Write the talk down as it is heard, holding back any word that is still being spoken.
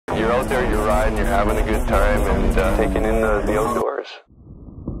you're out there, you're riding, you're having a good time, and taking in the outdoors.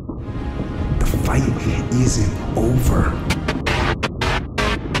 The fight isn't over.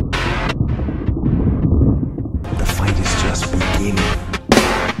 The fight is just beginning.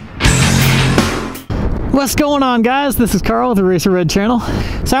 What's going on, guys? This is Carl with the RacerRed channel.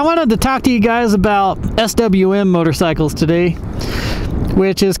 So I wanted to talk to you guys about SWM Motorcycles today,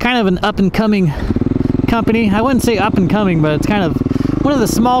 which is kind of an up-and-coming company. I wouldn't say up-and-coming, but it's kind of one of the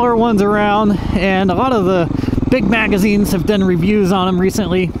smaller ones around, and a lot of the big magazines have done reviews on them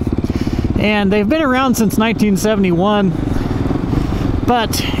recently. And they've been around since 1971.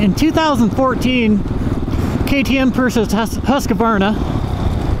 But in 2014, KTM purchased Husqvarna,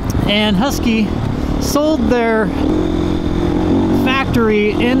 and Husky sold their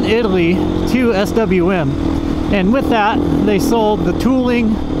factory in Italy to SWM, and with that they sold the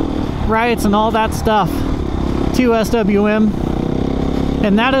tooling rights and all that stuff to SWM,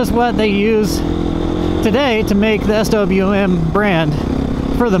 and that is what they use today to make the SWM brand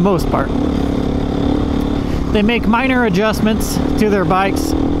for the most part. They make minor adjustments to their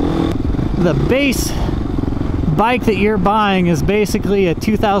bikes. The base bike that you're buying is basically a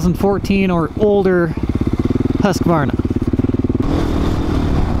 2014 or older Husqvarna.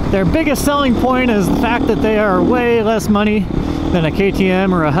 Their biggest selling point is the fact that they are way less money than a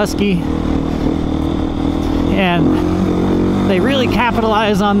KTM or a Husky, and they really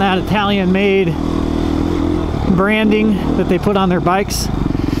capitalize on that Italian-made branding that they put on their bikes.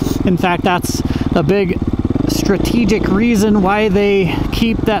 In fact, that's a big strategic reason why they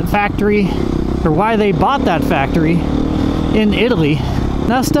keep that factory, or why they bought that factory in Italy.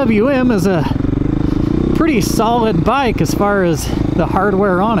 SWM is a pretty solid bike as far as the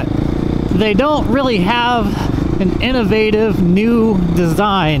hardware on it. They don't really have an innovative new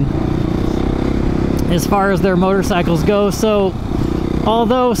design as far as their motorcycles go, so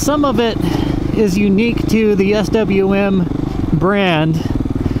although some of it is unique to the SWM brand,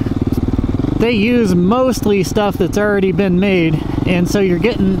 they use mostly stuff that's already been made, and so you're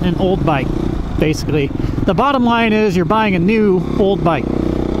getting an old bike. Basically, the bottom line is you're buying a new old bike.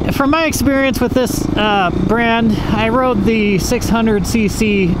 From my experience with this brand, I rode the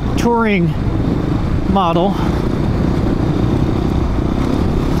 600cc touring model.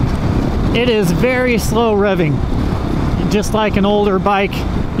 It is very slow revving, just like an older bike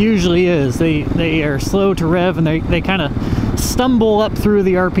usually is. They are slow to rev, and they kind of stumble up through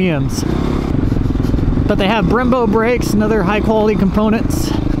the RPMs. But they have Brembo brakes and other high quality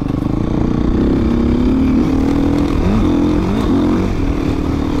components.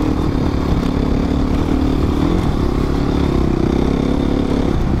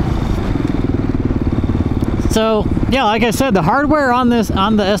 So yeah, like I said, the hardware on the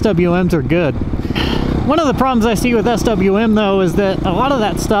SWMs are good. One of the problems I see with SWM though is that a lot of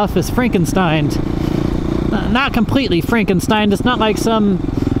that stuff is Frankensteined. Not completely Frankensteined. It's not like some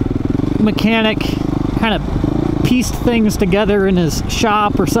mechanic kind of pieced things together in his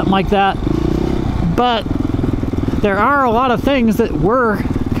shop or something like that. But there are a lot of things that were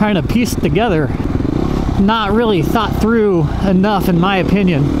kind of pieced together, not really thought through enough in my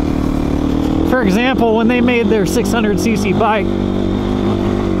opinion. For example, when they made their 600cc bike,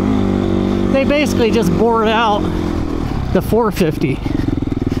 they basically just bored out the 450.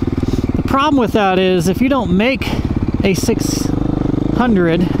 The problem with that is if you don't make a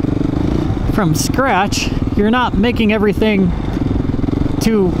 600 from scratch, you're not making everything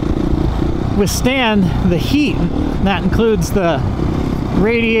to withstand the heat. That includes the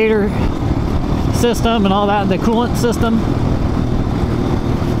radiator system and all that, the coolant system.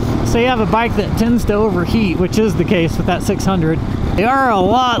 So you have a bike that tends to overheat, which is the case with that 600. They are a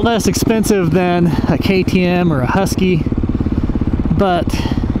lot less expensive than a KTM or a Husky, but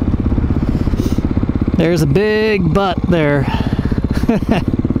there's a big but there.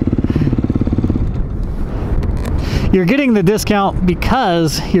 You're getting the discount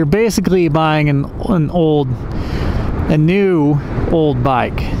because you're basically buying a new old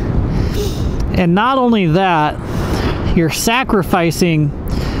bike. And not only that, you're sacrificing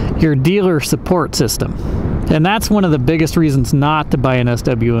your dealer support system. And that's one of the biggest reasons not to buy an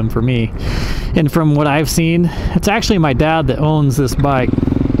SWM for me. And from what I've seen, it's actually my dad that owns this bike.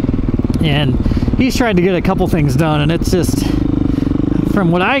 And he's tried to get a couple things done, and it's just, from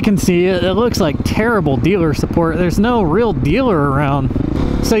what I can see, it looks like terrible dealer support. There's no real dealer around.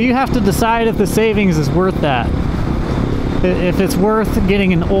 So you have to decide if the savings is worth that. If it's worth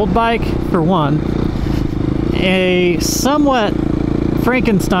getting an old bike, for one, a somewhat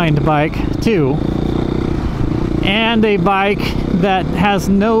Frankenstein bike, too, and a bike that has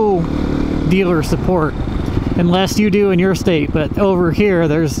no dealer support. unless you do in your state. But over here,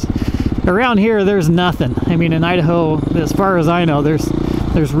 around here, there's nothing. I mean, in Idaho, as far as I know,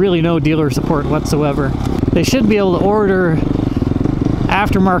 there's really no dealer support whatsoever. They should be able to order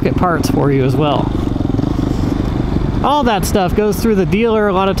aftermarket parts for you as well. All that stuff goes through the dealer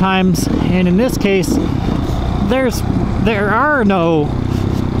a lot of times, and in this case, there are no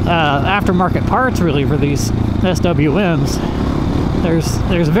aftermarket parts really for these SWMs.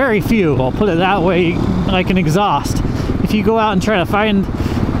 There's very few, I'll put it that way, like an exhaust. If you go out and try to find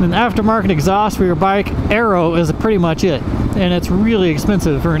an aftermarket exhaust for your bike, Aero is pretty much it, and it's really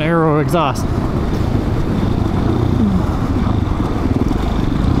expensive for an Aero exhaust.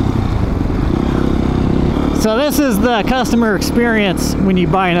 So this is the customer experience when you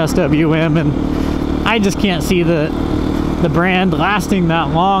buy an SWM, and I just can't see the brand lasting that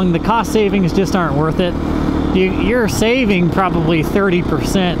long. The cost savings just aren't worth it. You're saving probably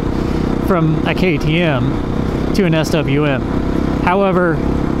 30% from a KTM to an SWM. However,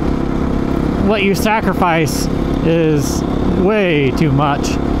 what you sacrifice is way too much.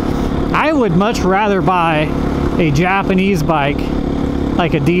 I would much rather buy a Japanese bike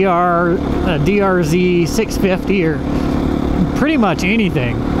like a DRZ 650 or pretty much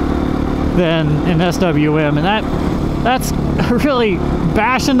anything than an SWM, and that's really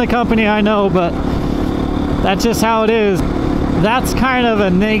bashing the company, I know, but that's just how it is. That's kind of a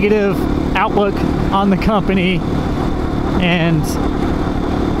negative outlook on the company, and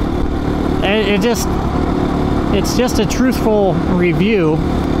it's just a truthful review.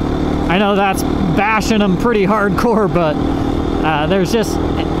 I know that's bashing them pretty hardcore, but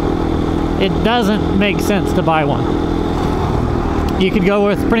it doesn't make sense to buy one. You could go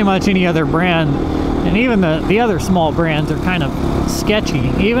with pretty much any other brand, and even the other small brands are kind of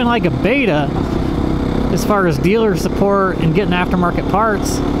sketchy. Even like a Beta, as far as dealer support and getting aftermarket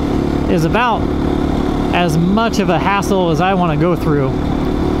parts, is about as much of a hassle as I want to go through.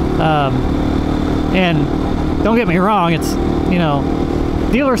 And don't get me wrong, it's, you know,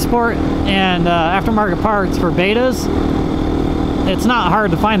 dealer support and aftermarket parts for Betas, it's not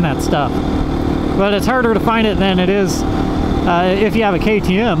hard to find that stuff, but it's harder to find it than it is if you have a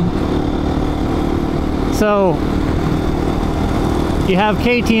KTM. So you have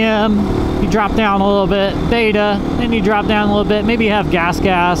KTM, you drop down a little bit, Beta, then you drop down a little bit, maybe you have Gas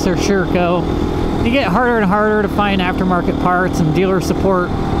or Sherco. You get harder and harder to find aftermarket parts and dealer support.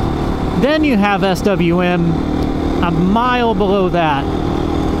 Then you have SWM a mile below that,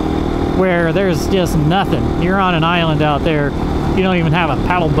 where there's just nothing. You're on an island out there. You don't even have a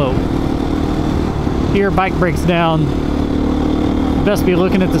paddle boat. Your bike breaks down, you best be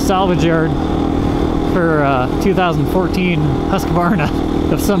looking at the salvage yard for 2014 Husqvarna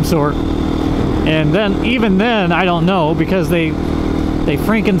of some sort. And then, even then, I don't know, because they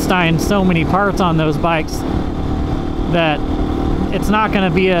Frankenstein so many parts on those bikes that it's not going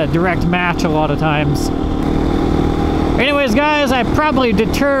to be a direct match a lot of times. Anyways, guys, I probably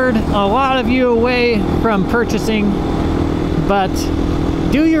deterred a lot of you away from purchasing, but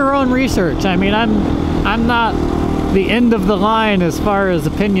do your own research. I mean, I'm not the end of the line as far as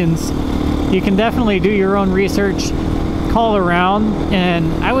opinions. You can definitely do your own research, call around,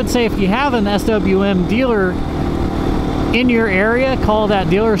 and I would say if you have an SWM dealer in your area, call that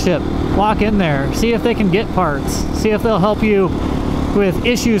dealership, walk in there, see if they can get parts, see if they'll help you with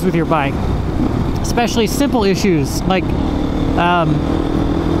issues with your bike, especially simple issues like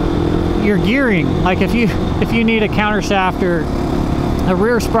your gearing. Like if you need a counter shaft or a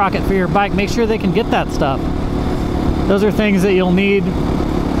rear sprocket for your bike, make sure they can get that stuff. Those are things that you'll need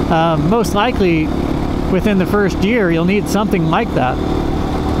most likely within the first year. You'll need something like that.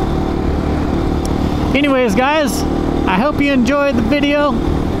 Anyways, guys, I hope you enjoyed the video.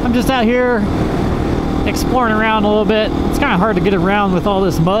 I'm just out here exploring around a little bit. It's kind of hard to get around with all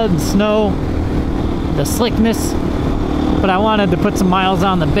this mud and snow, the slickness, but I wanted to put some miles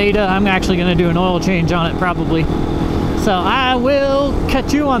on the Beta. I'm actually going to do an oil change on it probably. So I will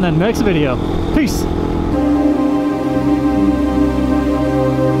catch you on the next video. Peace.